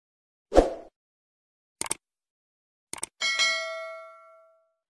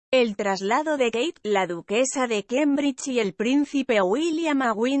El traslado de Kate, la duquesa de Cambridge y el príncipe William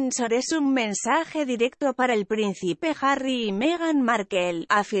a Windsor es un mensaje directo para el príncipe Harry y Meghan Markle,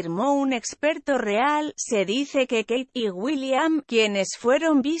 afirmó un experto real. Se dice que Kate y William, quienes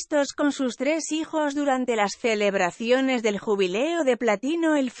fueron vistos con sus 3 hijos durante las celebraciones del jubileo de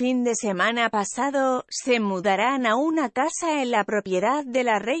platino el fin de semana pasado, se mudarán a una casa en la propiedad de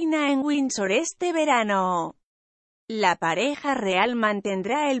la reina en Windsor este verano. La pareja real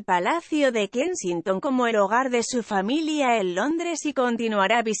mantendrá el Palacio de Kensington como el hogar de su familia en Londres y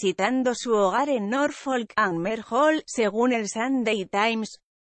continuará visitando su hogar en Norfolk and Hall, según el Sunday Times.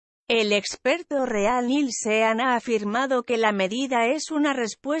 El experto real Neil Sean ha afirmado que la medida es una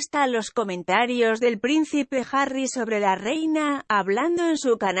respuesta a los comentarios del príncipe Harry sobre la reina. Hablando en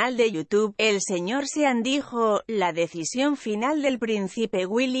su canal de YouTube, el señor Sean dijo: la decisión final del príncipe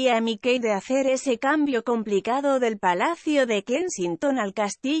William y Kate de hacer ese cambio complicado del Palacio de Kensington al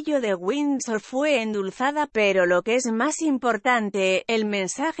Castillo de Windsor fue endulzada, pero lo que es más importante, el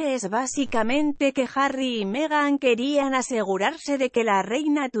mensaje es básicamente que Harry y Meghan querían asegurarse de que la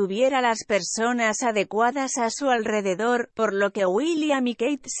reina tuviera las personas adecuadas a su alrededor, por lo que William y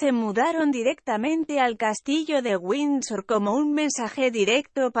Kate se mudaron directamente al castillo de Windsor como un mensaje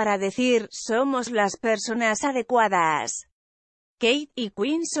directo para decir: somos las personas adecuadas. Kate y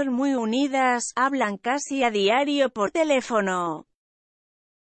Queen son muy unidas, hablan casi a diario por teléfono.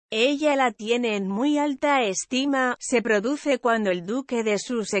 Ella la tiene en muy alta estima. Se produce cuando el duque de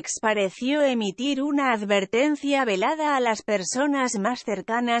Sussex pareció emitir una advertencia velada a las personas más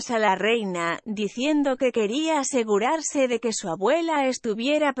cercanas a la reina, diciendo que quería asegurarse de que su abuela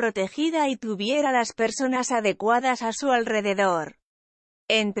estuviera protegida y tuviera las personas adecuadas a su alrededor.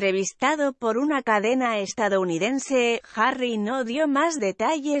 Entrevistado por una cadena estadounidense, Harry no dio más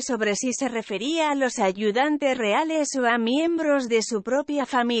detalles sobre si se refería a los ayudantes reales o a miembros de su propia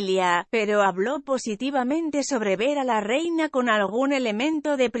familia, pero habló positivamente sobre ver a la reina con algún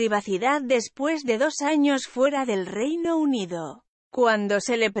elemento de privacidad después de 2 años fuera del Reino Unido. Cuando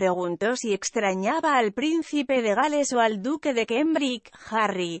se le preguntó si extrañaba al príncipe de Gales o al duque de Cambridge,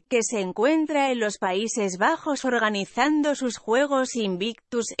 Harry, que se encuentra en los Países Bajos organizando sus Juegos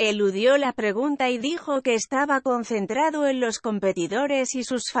Invictus, eludió la pregunta y dijo que estaba concentrado en los competidores y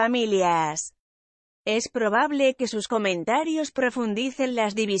sus familias. Es probable que sus comentarios profundicen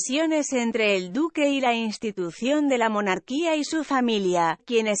las divisiones entre el duque y la institución de la monarquía y su familia,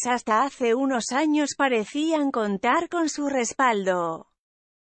 quienes hasta hace unos años parecían contar con su respaldo.